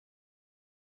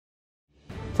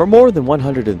For more than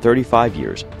 135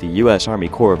 years, the U.S. Army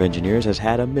Corps of Engineers has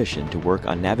had a mission to work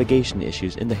on navigation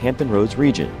issues in the Hampton Roads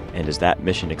region, and as that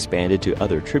mission expanded to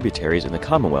other tributaries in the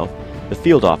Commonwealth, the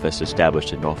field office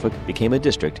established in Norfolk became a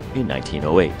district in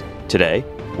 1908. Today,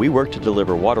 we work to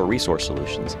deliver water resource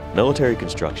solutions, military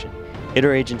construction,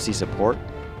 interagency support,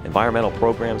 environmental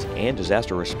programs, and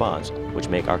disaster response, which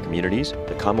make our communities,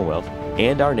 the Commonwealth,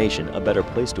 and our nation a better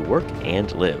place to work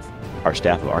and live. Our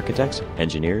staff of architects,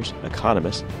 engineers,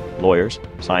 economists, lawyers,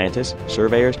 scientists,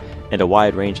 surveyors, and a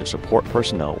wide range of support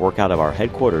personnel work out of our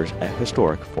headquarters at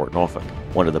historic Fort Norfolk,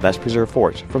 one of the best preserved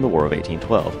forts from the War of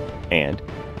 1812, and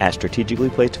at strategically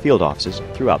placed field offices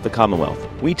throughout the Commonwealth.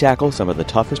 We tackle some of the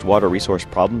toughest water resource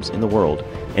problems in the world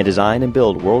and design and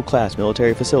build world-class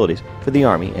military facilities for the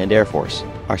Army and Air Force.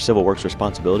 Our civil works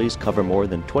responsibilities cover more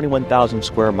than 21,000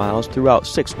 square miles throughout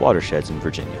 6 watersheds in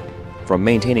Virginia. From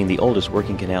maintaining the oldest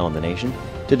working canal in the nation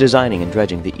to designing and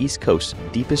dredging the East Coast's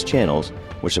deepest channels,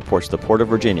 which supports the Port of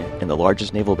Virginia and the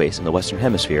largest naval base in the Western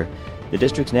Hemisphere, the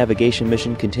district's navigation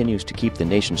mission continues to keep the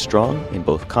nation strong in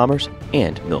both commerce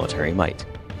and military might.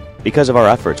 Because of our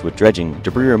efforts with dredging,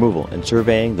 debris removal, and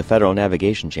surveying the federal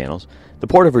navigation channels, the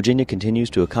Port of Virginia continues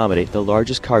to accommodate the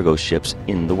largest cargo ships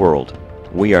in the world.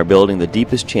 We are building the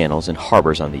deepest channels and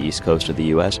harbors on the east coast of the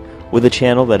U.S. with a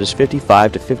channel that is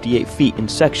 55 to 58 feet in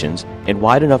sections and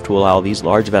wide enough to allow these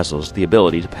large vessels the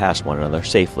ability to pass one another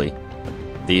safely.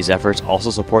 These efforts also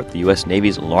support the U.S.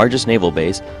 Navy's largest naval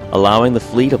base, allowing the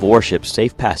fleet of warships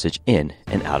safe passage in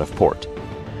and out of port.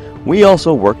 We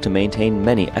also work to maintain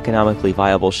many economically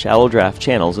viable shallow draft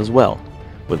channels as well.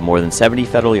 With more than 70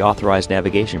 federally authorized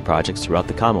navigation projects throughout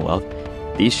the Commonwealth,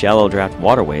 these shallow draft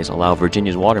waterways allow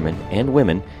Virginia's watermen and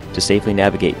women to safely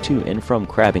navigate to and from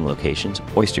crabbing locations,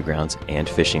 oyster grounds, and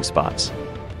fishing spots.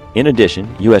 In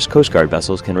addition, U.S. Coast Guard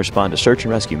vessels can respond to search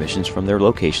and rescue missions from their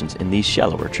locations in these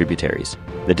shallower tributaries.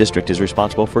 The district is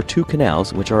responsible for 2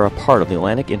 canals which are a part of the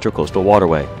Atlantic Intracoastal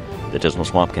Waterway. The Dismal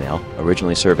Swamp Canal,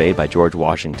 originally surveyed by George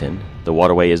Washington, the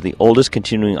waterway is the oldest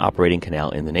continuing operating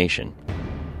canal in the nation.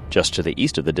 Just to the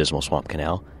east of the Dismal Swamp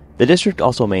Canal, the district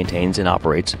also maintains and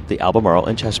operates the Albemarle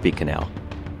and Chesapeake Canal.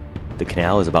 The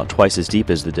canal is about twice as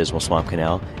deep as the Dismal Swamp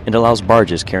Canal and allows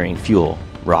barges carrying fuel,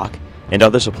 rock, and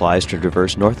other supplies to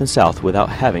traverse north and south without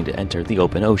having to enter the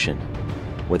open ocean.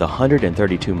 With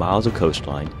 132 miles of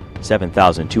coastline,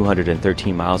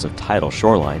 7,213 miles of tidal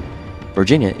shoreline,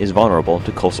 Virginia is vulnerable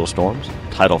to coastal storms,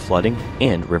 tidal flooding,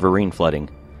 and riverine flooding.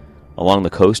 Along the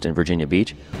coast in Virginia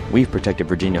Beach, we've protected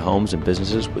Virginia homes and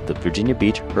businesses with the Virginia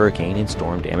Beach Hurricane and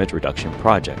Storm Damage Reduction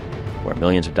Project, where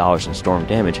millions of dollars in storm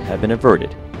damage have been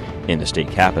averted. In the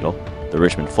state capital, the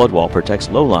Richmond flood wall protects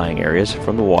low-lying areas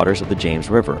from the waters of the James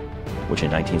River, which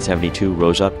in 1972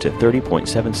 rose up to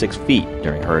 30.76 feet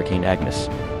during Hurricane Agnes.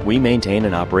 We maintain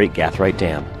and operate Gathright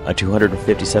Dam, a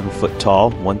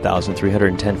 257-foot-tall,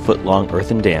 1,310-foot-long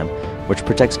earthen dam which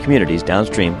protects communities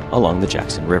downstream along the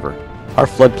Jackson River. Our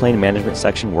floodplain management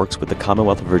section works with the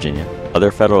Commonwealth of Virginia,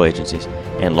 other federal agencies,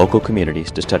 and local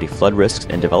communities to study flood risks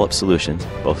and develop solutions,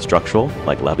 both structural,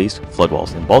 like levees,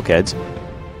 floodwalls, and bulkheads,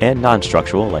 and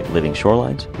non-structural, like living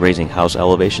shorelines, raising house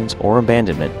elevations, or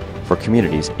abandonment for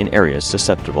communities in areas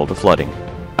susceptible to flooding.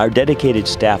 Our dedicated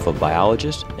staff of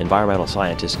biologists, environmental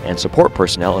scientists, and support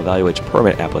personnel evaluates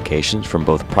permit applications from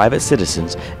both private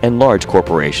citizens and large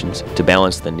corporations to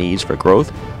balance the needs for growth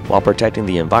while protecting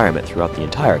the environment throughout the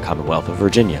entire Commonwealth of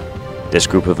Virginia. This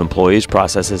group of employees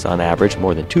processes on average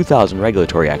more than 2,000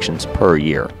 regulatory actions per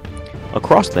year.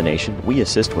 Across the nation, we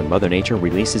assist when Mother Nature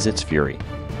releases its fury.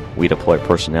 We deploy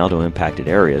personnel to impacted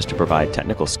areas to provide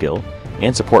technical skill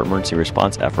and support emergency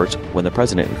response efforts when the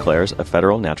President declares a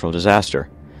federal natural disaster.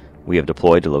 We have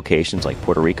deployed to locations like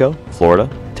Puerto Rico, Florida,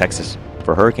 Texas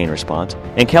for hurricane response,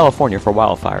 and California for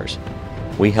wildfires.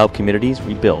 We help communities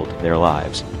rebuild their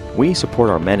lives. We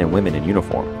support our men and women in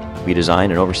uniform. We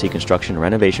design and oversee construction and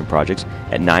renovation projects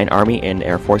at 9 Army and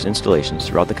Air Force installations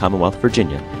throughout the Commonwealth of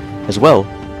Virginia, as well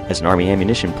as an Army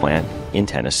ammunition plant in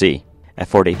Tennessee. At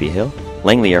Fort A.P. Hill,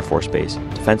 Langley Air Force Base,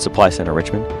 Defense Supply Center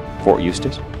Richmond, Fort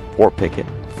Eustis, Fort Pickett,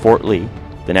 Fort Lee,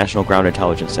 the National Ground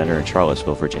Intelligence Center in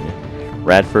Charlottesville, Virginia,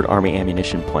 Radford Army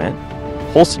Ammunition Plant,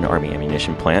 Holston Army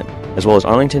Ammunition Plant, as well as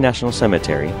Arlington National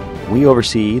Cemetery, we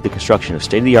oversee the construction of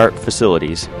state-of-the-art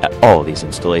facilities at all of these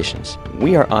installations.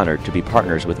 We are honored to be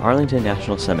partners with Arlington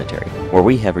National Cemetery, where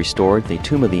we have restored the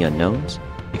Tomb of the Unknowns,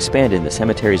 expanded the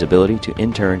cemetery's ability to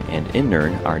intern and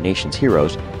inurn our nation's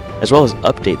heroes, as well as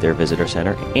update their visitor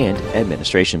center and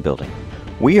administration building.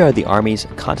 We are the Army's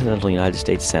Continental United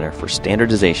States Center for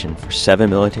Standardization for 7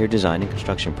 military design and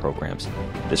construction programs.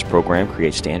 This program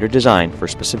creates standard design for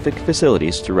specific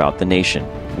facilities throughout the nation.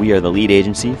 We are the lead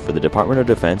agency for the Department of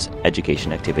Defense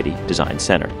Education Activity Design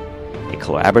Center, a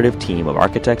collaborative team of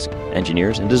architects,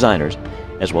 engineers, and designers,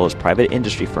 as well as private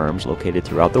industry firms located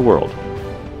throughout the world.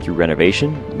 Through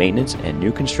renovation, maintenance, and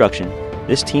new construction,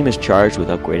 this team is charged with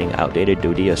upgrading outdated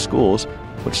DoDEA schools,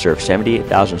 which serve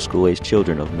 78,000 school-aged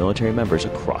children of military members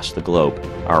across the globe.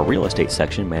 Our real estate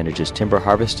section manages timber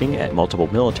harvesting at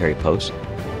multiple military posts,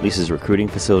 leases recruiting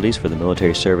facilities for the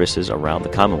military services around the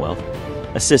Commonwealth,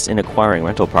 assists in acquiring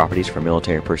rental properties for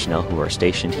military personnel who are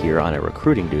stationed here on a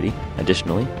recruiting duty.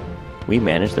 Additionally, we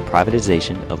manage the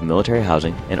privatization of military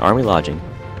housing and Army lodging,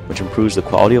 which improves the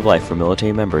quality of life for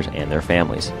military members and their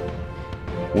families.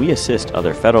 We assist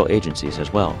other federal agencies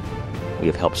as well. We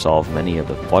have helped solve many of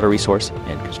the water resource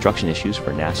and construction issues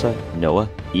for NASA, NOAA,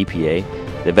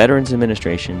 EPA, the Veterans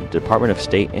Administration, the Department of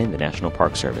State, and the National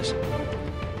Park Service.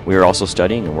 We are also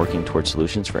studying and working towards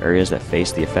solutions for areas that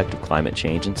face the effect of climate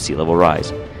change and sea level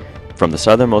rise. From the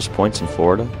southernmost points in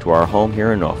Florida to our home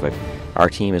here in Norfolk, our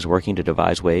team is working to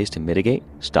devise ways to mitigate,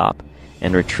 stop,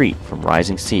 and retreat from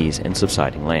rising seas and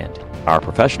subsiding land. Our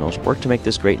professionals work to make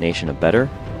this great nation a better,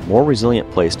 more resilient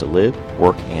place to live,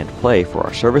 work, and play for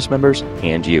our service members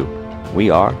and you. We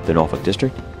are the Norfolk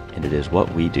District, and it is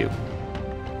what we do.